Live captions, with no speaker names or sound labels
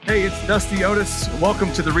Hey, it's Dusty Otis.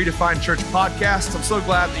 Welcome to the Redefined Church podcast. I'm so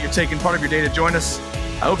glad that you're taking part of your day to join us.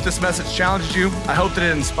 I hope this message challenges you. I hope that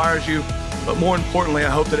it inspires you. But more importantly, I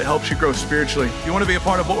hope that it helps you grow spiritually. If you want to be a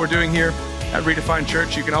part of what we're doing here at Redefined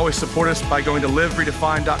Church, you can always support us by going to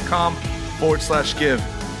liveredefined.com/give.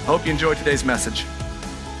 I hope you enjoyed today's message. So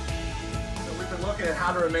we've been looking at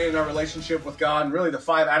how to remain in our relationship with God and really the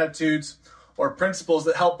 5 attitudes or principles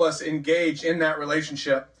that help us engage in that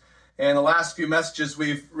relationship. And the last few messages,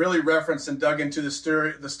 we've really referenced and dug into the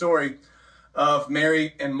story of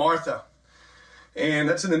Mary and Martha. And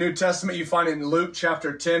that's in the New Testament. You find it in Luke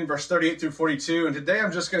chapter 10, verse 38 through 42. And today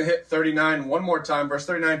I'm just going to hit 39 one more time. Verse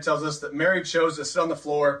 39 tells us that Mary chose to sit on the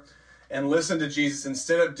floor and listen to Jesus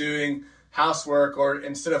instead of doing housework or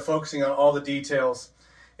instead of focusing on all the details.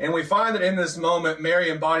 And we find that in this moment, Mary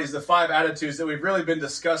embodies the 5 attitudes that we've really been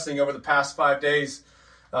discussing over the past 5 days,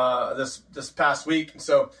 this past week. And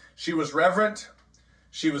so she was reverent,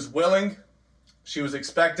 she was willing, she was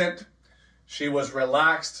expectant, she was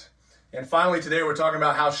relaxed, and finally today we're talking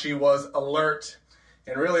about how she was alert.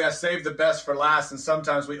 And really I saved the best for last, and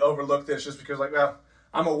sometimes we overlook this just because well,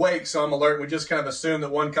 I'm awake so I'm alert. We just kind of assume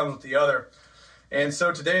that one comes with the other. And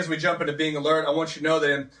so today as we jump into being alert, I want you to know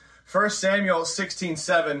that in 1 Samuel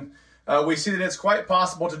 16:7, we see that it's quite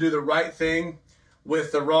possible to do the right thing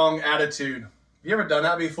with the wrong attitude. Have you ever done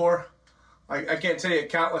that before? I can't tell you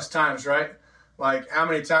countless times, right? Like how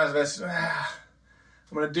many times have I said,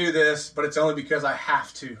 I'm going to do this, but it's only because I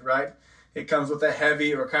have to, right? It comes with a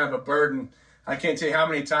heavy or kind of a burden. I can't tell you how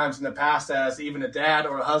many times in the past as even a dad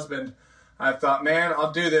or a husband, I've thought, man,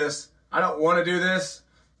 I'll do this. I don't want to do this.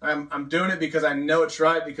 I'm doing it because I know it's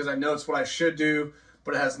right, because I know it's what I should do,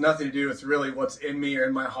 but it has nothing to do with really what's in me or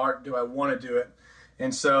in my heart. Do I want to do it?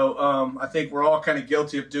 And so I think we're all kind of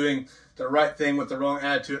guilty of doing the right thing with the wrong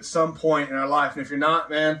attitude at some point in our life. And if you're not,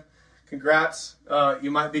 man, congrats.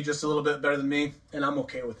 You might be just a little bit better than me, and I'm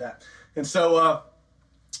okay with that. And so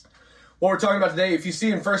what we're talking about today, if you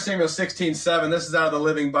see in 1 Samuel 16:7, this is out of the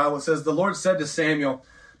Living Bible. It says, "The Lord said to Samuel,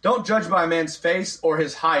 don't judge by a man's face or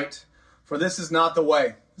his height, for this is not the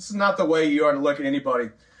way." This is not the way you are to look at anybody.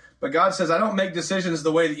 But God says, I don't make decisions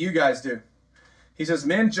the way that you guys do. He says,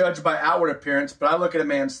 men judge by outward appearance, but I look at a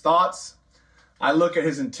man's thoughts, I look at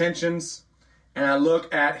his intentions, and I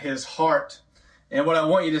look at his heart. And what I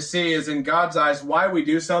want you to see is in God's eyes, why we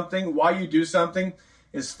do something, why you do something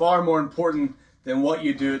is far more important than what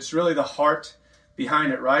you do. It's really the heart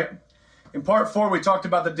behind it, right? In part 4, we talked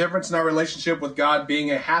about the difference in our relationship with God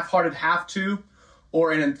being a half-hearted have to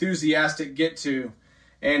or an enthusiastic get to.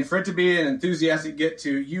 And for it to be an enthusiastic get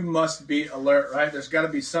to, you must be alert, right? There's got to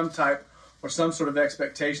be some type or some sort of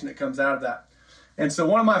expectation that comes out of that. And so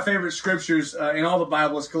one of my favorite scriptures in all the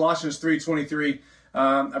Bible is Colossians 3:23.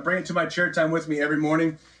 I bring it to my chair time with me every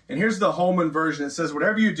morning. And here's the Holman version. It says,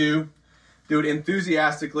 whatever you do, do it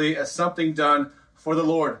enthusiastically as something done for the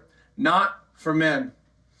Lord, not for men.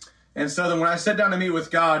 And so then when I sit down to meet with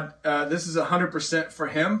God, this is 100% for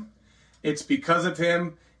Him. It's because of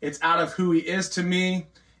Him. It's out of who He is to me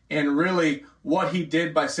and really what He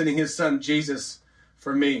did by sending His Son Jesus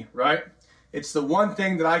for me, right? It's the one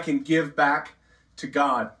thing that I can give back to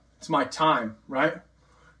God. It's my time, right?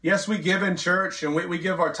 Yes, we give in church and we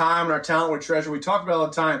give our time and our talent with treasure. We talk about it all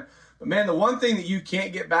the time. But man, the one thing that you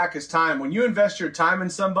can't get back is time. When you invest your time in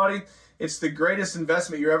somebody, it's the greatest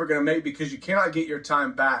investment you're ever going to make because you cannot get your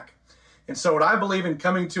time back. And so what I believe in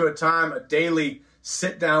coming to a time, a daily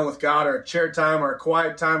sit down with God or a chair time or a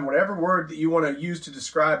quiet time, whatever word that you want to use to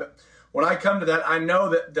describe it. When I come to that, I know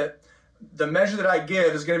that the measure that I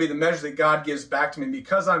give is going to be the measure that God gives back to me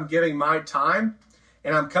because I'm giving my time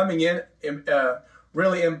and I'm coming in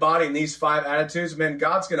really embodying these 5 attitudes. Man,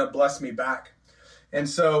 God's going to bless me back. And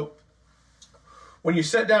so when you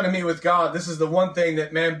sit down to meet with God, this is the one thing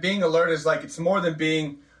that, man, being alert is like it's more than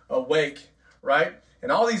being awake, right?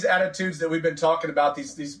 And all these attitudes that we've been talking about,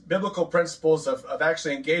 these biblical principles of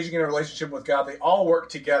actually engaging in a relationship with God, they all work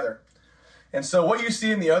together. And so what you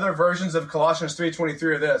see in the other versions of Colossians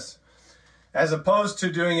 3:23 are this. As opposed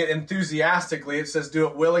to doing it enthusiastically, it says do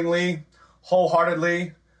it willingly,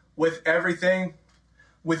 wholeheartedly, with everything,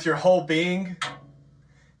 with your whole being.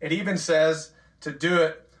 It even says to do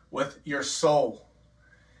it with your soul.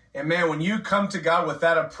 And man, when you come to God with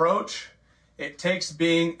that approach, it takes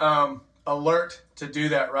being alert to do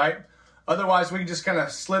that, right? Otherwise, we can just kind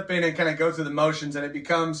of slip in and kind of go through the motions and it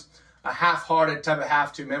becomes a half-hearted type of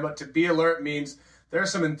have to, man. But to be alert means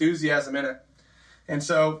there's some enthusiasm in it. And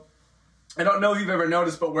so I don't know if you've ever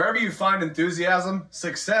noticed, but wherever you find enthusiasm,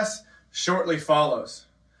 success shortly follows.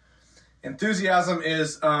 Enthusiasm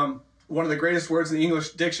is one of the greatest words in the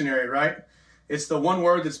English dictionary, right? It's the one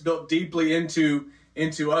word that's built deeply into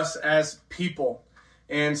into us as people.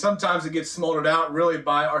 And sometimes it gets smoldered out really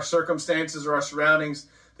by our circumstances or our surroundings,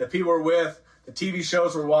 the people we're with, the TV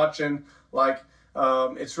shows we're watching. Like,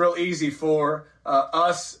 it's real easy for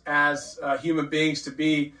us as human beings to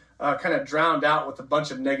be kind of drowned out with a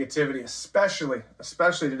bunch of negativity,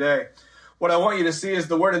 especially today. What I want you to see is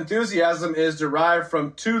the word enthusiasm is derived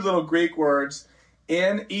from two little Greek words,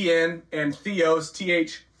 en, and theos,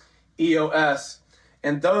 theos.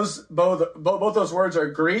 And those both those words are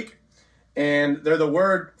Greek, and they're the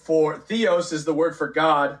word for theos is the word for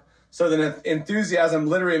God. So then enthusiasm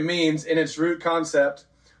literally means, in its root concept,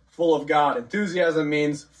 full of God. Enthusiasm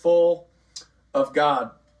means full of God.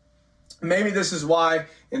 Maybe this is why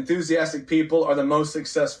enthusiastic people are the most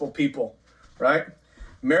successful people, right?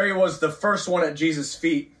 Mary was the first one at Jesus'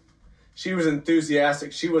 feet. She was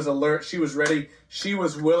enthusiastic. She was alert. She was ready. She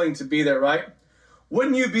was willing to be there, right?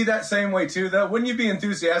 Wouldn't you be that same way too, though? Wouldn't you be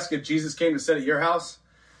enthusiastic if Jesus came to sit at your house?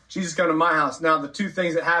 Jesus come to my house. Now, the two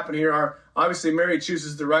things that happen here are, obviously, Mary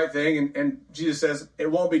chooses the right thing, and Jesus says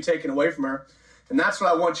it won't be taken away from her. And that's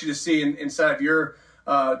what I want you to see inside of your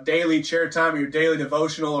daily chair time or your daily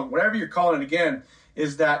devotional or whatever you're calling it again,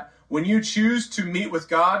 is that when you choose to meet with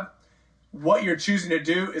God, what you're choosing to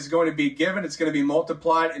do is going to be given. It's going to be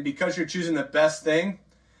multiplied. And because you're choosing the best thing,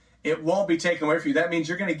 it won't be taken away from you. That means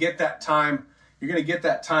you're going to get that time. You're going to get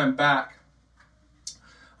that time back.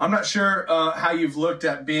 I'm not sure how you've looked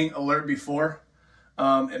at being alert before.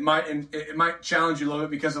 It might challenge you a little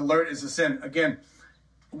bit because alert is a sin. Again,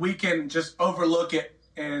 we can just overlook it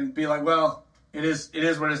and be like, well, it is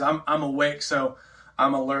what it is. I'm awake, so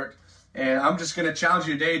I'm alert. And I'm just going to challenge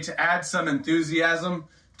you today to add some enthusiasm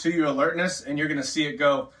to your alertness, and you're going to see it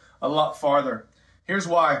go a lot farther. Here's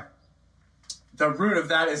why. The root of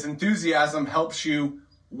that is enthusiasm helps you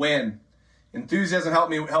win. Enthusiasm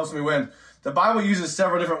helps me win. The Bible uses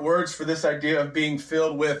several different words for this idea of being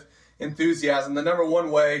filled with enthusiasm. The number one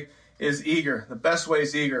way is eager. The best way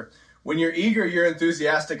is eager. When you're eager, you're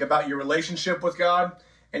enthusiastic about your relationship with God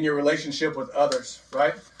and your relationship with others,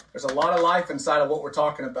 right? There's a lot of life inside of what we're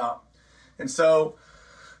talking about. And so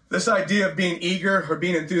this idea of being eager or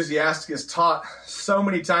being enthusiastic is taught so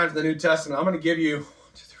many times in the New Testament. I'm going to give you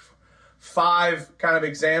 5 kind of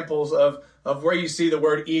examples of where you see the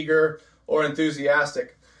word eager or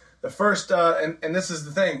enthusiastic. The first, and this is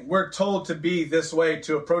the thing, we're told to be this way,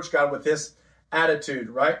 to approach God with this attitude,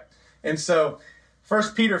 right? And so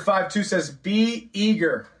 1 Peter 5:2 says, be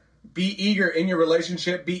eager in your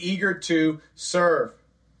relationship, be eager to serve.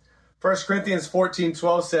 1 Corinthians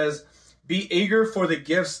 14:12 says, be eager for the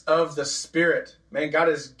gifts of the Spirit. Man, God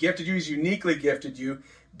has gifted you, He's uniquely gifted you.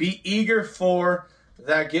 Be eager for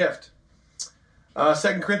that gift.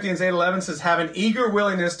 2 Corinthians 8:11 says, have an eager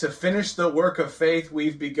willingness to finish the work of faith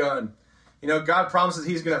we've begun. You know, God promises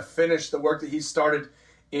He's going to finish the work that He started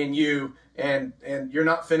in you, and you're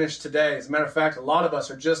not finished today. As a matter of fact, a lot of us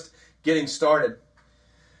are just getting started.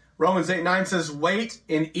 Romans 8:9 says, wait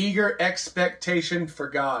in eager expectation for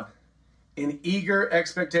God. In eager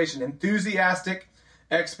expectation, enthusiastic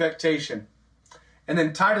expectation. And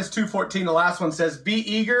then Titus 2:14, the last one, says, be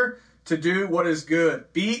eager to do what is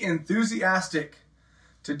good. Be enthusiastic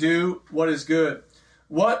to do what is good.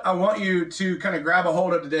 What I want you to kind of grab a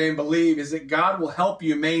hold of today and believe is that God will help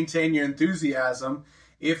you maintain your enthusiasm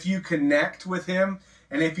if you connect with Him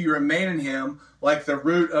and if you remain in Him, like the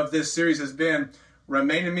root of this series has been.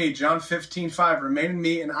 Remain in me. John 15:5, remain in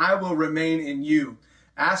me and I will remain in you.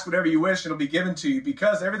 Ask whatever you wish and it'll be given to you,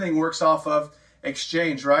 because everything works off of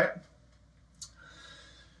exchange, right?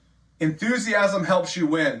 Enthusiasm helps you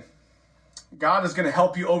win. God is going to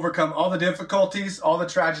help you overcome all the difficulties, all the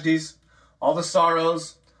tragedies, all the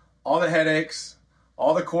sorrows, all the headaches,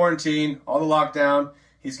 all the quarantine, all the lockdown.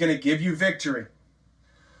 He's going to give you victory.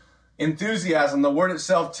 Enthusiasm, the word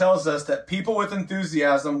itself tells us that people with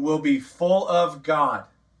enthusiasm will be full of God,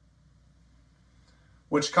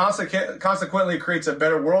 which consequently creates a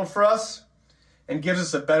better world for us and gives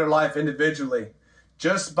us a better life individually,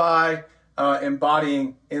 just by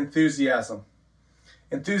embodying enthusiasm.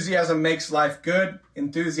 Enthusiasm makes life good.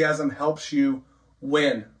 Enthusiasm helps you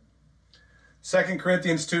win. 2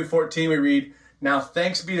 Corinthians 2:14 we read, now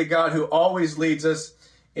thanks be to God who always leads us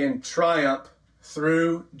in triumph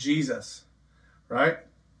through Jesus. Right?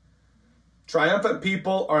 Triumphant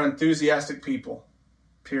people are enthusiastic people.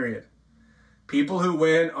 Period. People who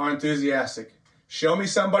win are enthusiastic. Show me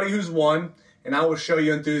somebody who's won, and I will show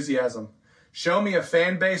you enthusiasm. Show me a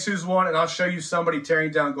fan base who's won, and I'll show you somebody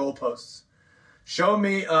tearing down goalposts. Show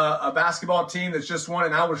me a basketball team that's just won,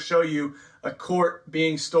 and I will show you a court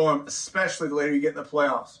being stormed, especially the later you get in the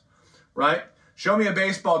playoffs, right? Show me a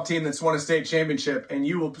baseball team that's won a state championship, and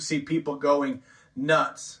you will see people going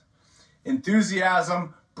nuts.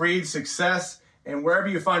 Enthusiasm breeds success, and wherever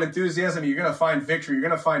you find enthusiasm, you're going to find victory. You're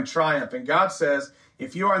going to find triumph. And God says,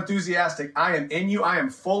 if you are enthusiastic, I am in you. I am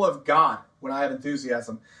full of God when I have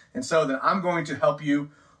enthusiasm. And so then I'm going to help you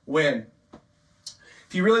win.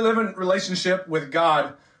 If you really live in relationship with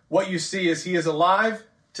God, what you see is he is alive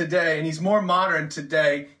today, and he's more modern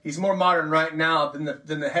today. He's more modern right now than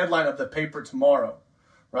the headline of the paper tomorrow,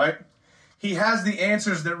 right? He has the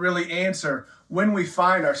answers that really answer when we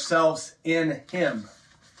find ourselves in him.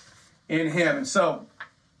 In him. And so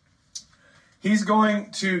he's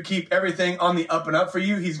going to keep everything on the up and up for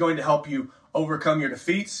you. He's going to help you overcome your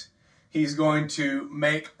defeats. He's going to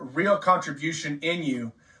make real contribution in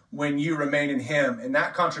you when you remain in him. And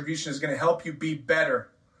that contribution is going to help you be better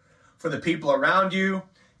for the people around you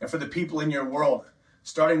and for the people in your world,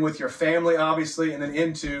 starting with your family, obviously, and then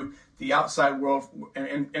into the outside world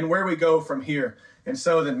and where we go from here. And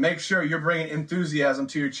so then make sure you're bringing enthusiasm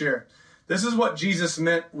to your chair. This is what Jesus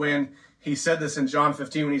meant when he said this in John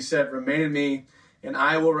 15, when he said, remain in me and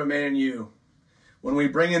I will remain in you. When we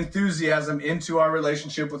bring enthusiasm into our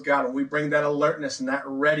relationship with God, when we bring that alertness and that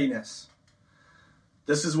readiness,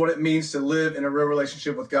 this is what it means to live in a real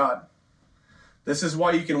relationship with God. This is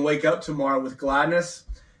why you can wake up tomorrow with gladness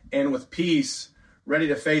and with peace, ready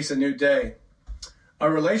to face a new day. A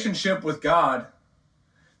relationship with God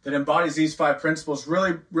that embodies these 5 principles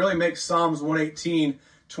really makes Psalms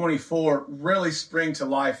 118:24 really spring to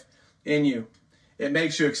life in you. It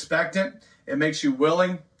makes you expectant. It makes you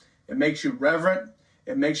willing. It makes you reverent.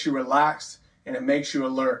 It makes you relaxed. And it makes you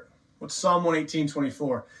alert. What's Psalm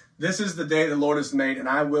 118:24? This is the day the Lord has made, and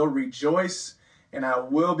I will rejoice, and I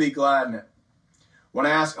will be glad in it. When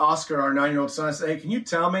I asked Oscar, our 9-year-old son, I said, hey, can you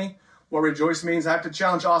tell me what rejoice means? I have to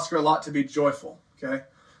challenge Oscar a lot to be joyful, okay?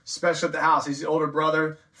 Especially at the house. He's the older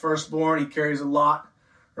brother, firstborn. He carries a lot,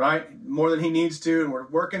 right? More than he needs to, and we're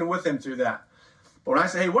working with him through that. But when I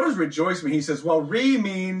say, hey, what does rejoice mean? He says, well, re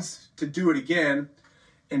means to do it again,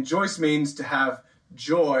 and joyce means to have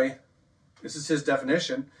joy. This is his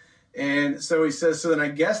definition. And so he says, so then I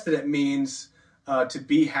guess that it means to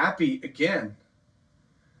be happy again.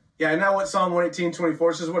 Yeah, and now what Psalm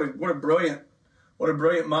 118:24 says, what a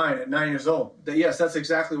brilliant mind at 9 years old. That yes, that's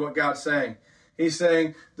exactly what God's saying. He's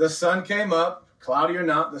saying the sun came up, cloudy or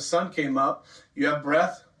not, the sun came up. You have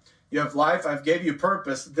breath, you have life. I've gave you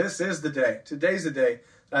purpose. This is the day. Today's the day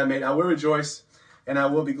that I made. I will rejoice and I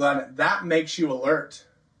will be glad in it. That makes you alert.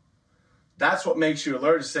 That's what makes you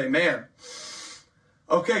alert, to say, man,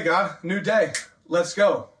 okay, God, new day. Let's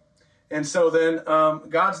go. And so then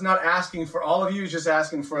God's not asking for all of you. He's just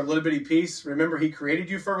asking for a little bitty piece. Remember, he created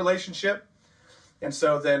you for a relationship. And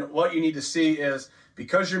so then what you need to see is,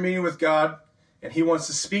 because you're meeting with God and he wants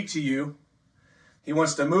to speak to you, he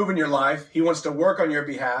wants to move in your life, he wants to work on your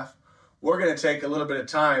behalf, we're going to take a little bit of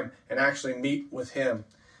time and actually meet with him.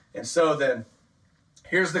 And so then,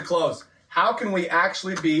 here's the close. How can we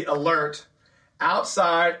actually be alert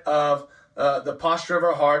outside of the posture of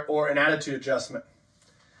our heart or an attitude adjustment?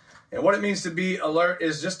 And what it means to be alert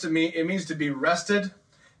is just it means to be rested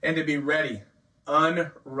and to be ready,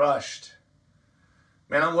 unrushed.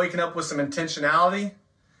 Man, I'm waking up with some intentionality,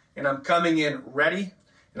 and I'm coming in ready,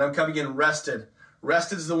 and I'm coming in rested.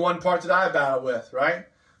 Rested is the one part that I battle with, right?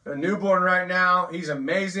 A newborn right now, he's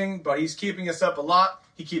amazing, but he's keeping us up a lot.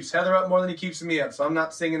 He keeps Heather up more than he keeps me up, so I'm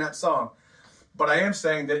not singing that song. But I am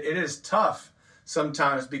saying that it is tough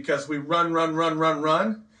sometimes because we run,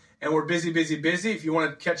 and we're busy. If you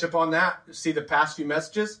want to catch up on that, see the past few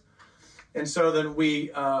messages. And so then we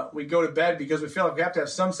go to bed because we feel like we have to have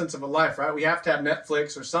some sense of a life, right? We have to have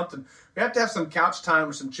Netflix or something. We have to have some couch time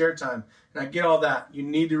or some chair time. And I get all that. You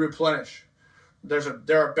need to replenish. There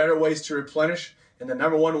are better ways to replenish, and the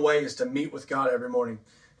number one way is to meet with God every morning.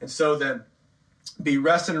 And so then, be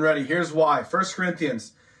rested and ready. Here's why. 1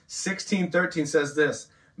 Corinthians 16:13 says this: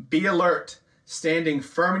 be alert, standing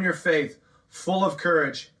firm in your faith, full of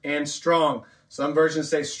courage and strong. Some versions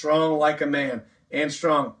say strong like a man and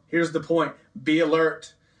strong. Here's the point. Be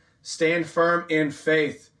alert. Stand firm in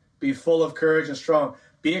faith. Be full of courage and strong.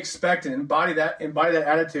 Be expectant. Embody that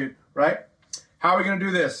attitude, right? How are we going to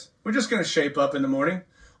do this? We're just going to shape up in the morning.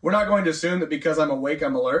 We're not going to assume that because I'm awake,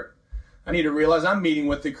 I'm alert. I need to realize I'm meeting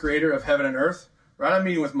with the creator of heaven and earth, right? I'm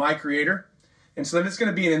meeting with my creator. And so then it's going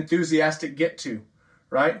to be an enthusiastic get to,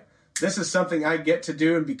 right? This is something I get to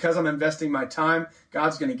do, and because I'm investing my time,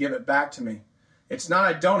 God's going to give it back to me. It's not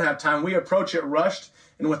I don't have time. We approach it rushed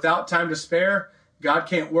and without time to spare. God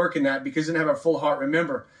can't work in that because he doesn't have a full heart.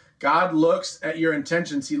 Remember, God looks at your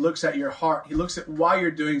intentions. He looks at your heart. He looks at why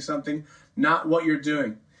you're doing something, not what you're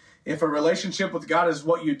doing. If a relationship with God is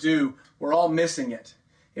what you do, we're all missing it.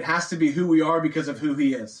 It has to be who we are because of who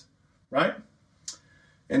he is, right?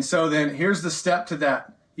 And so then here's the step to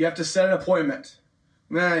that. You have to set an appointment.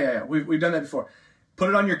 We've done that before. Put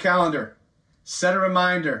it on your calendar. Set a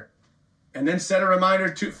reminder. And then set a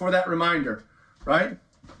reminder for that reminder, right?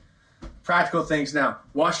 Practical things now.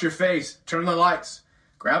 Wash your face. Turn the lights.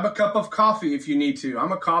 Grab a cup of coffee if you need to.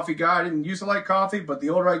 I'm a coffee guy. I didn't used to like coffee, but the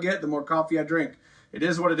older I get, the more coffee I drink. It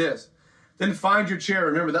is what it is. Then find your chair.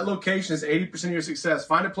 Remember, that location is 80% of your success.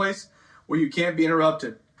 Find a place where you can't be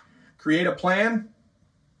interrupted. Create a plan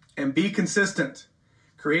and be consistent.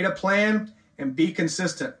 Create a plan and be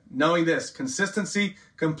consistent. Knowing this, consistency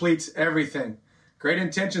completes everything. Great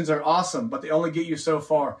intentions are awesome, but they only get you so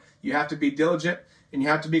far. You have to be diligent and you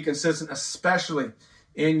have to be consistent, especially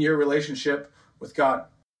in your relationship with God.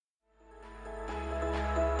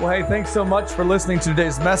 Well, hey, thanks so much for listening to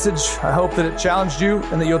today's message. I hope that it challenged you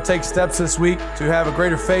and that you'll take steps this week to have a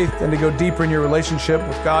greater faith and to go deeper in your relationship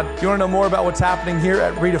with God. If you want to know more about what's happening here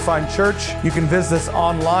at Redefined Church, you can visit us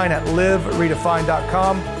online at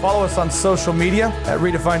liveredefined.com. Follow us on social media at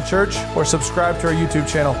Redefined Church or subscribe to our YouTube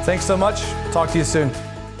channel. Thanks so much. Talk to you soon.